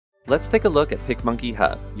Let's take a look at PicMonkey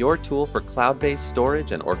Hub, your tool for cloud-based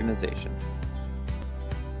storage and organization.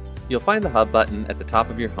 You'll find the Hub button at the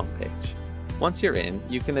top of your homepage. Once you're in,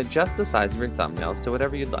 you can adjust the size of your thumbnails to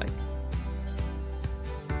whatever you'd like.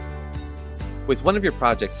 With one of your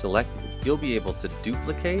projects selected, you'll be able to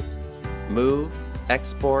duplicate, move,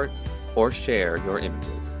 export, or share your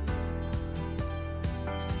images.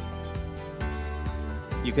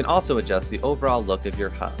 You can also adjust the overall look of your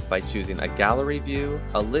Hub by choosing a gallery view,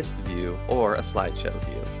 a list view, or a slideshow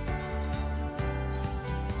view.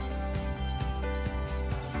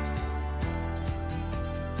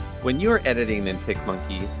 When you are editing in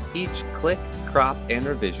PicMonkey, each click, crop, and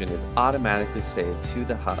revision is automatically saved to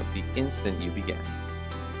the Hub the instant you begin,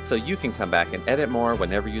 so you can come back and edit more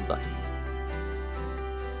whenever you'd like.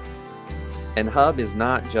 And Hub is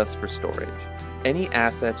not just for storage. Any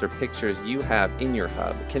assets or pictures you have in your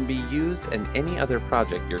Hub can be used in any other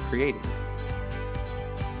project you're creating.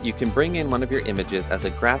 You can bring in one of your images as a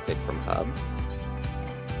graphic from Hub.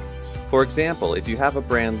 For example, if you have a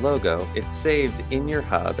brand logo, it's saved in your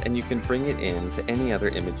Hub and you can bring it in to any other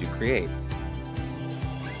image you create.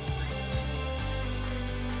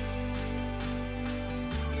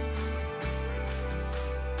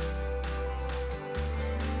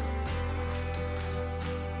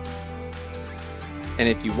 And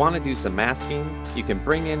if you want to do some masking, you can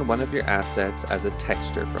bring in one of your assets as a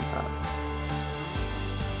texture from Hub.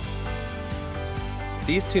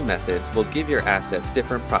 These two methods will give your assets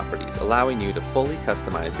different properties, allowing you to fully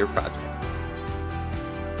customize your project.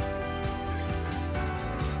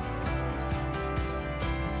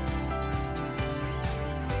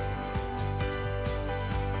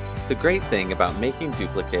 The great thing about making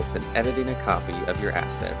duplicates and editing a copy of your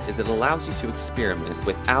assets is it allows you to experiment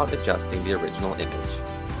without adjusting the original image.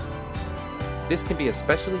 This can be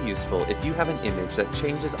especially useful if you have an image that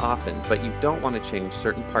changes often but you don't want to change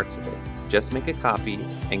certain parts of it. Just make a copy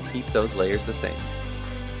and keep those layers the same.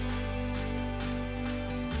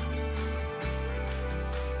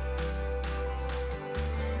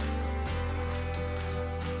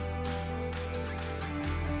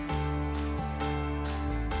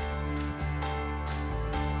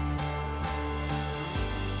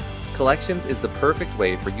 Collections is the perfect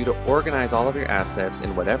way for you to organize all of your assets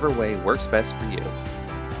in whatever way works best for you.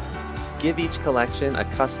 Give each collection a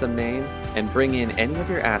custom name and bring in any of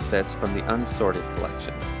your assets from the unsorted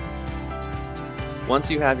collection. Once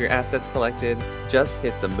you have your assets collected, just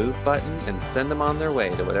hit the Move button and send them on their way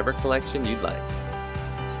to whatever collection you'd like.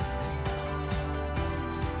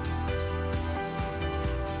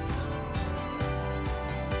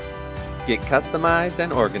 Get customized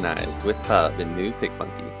and organized with Hub in new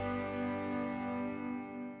PicMonkey.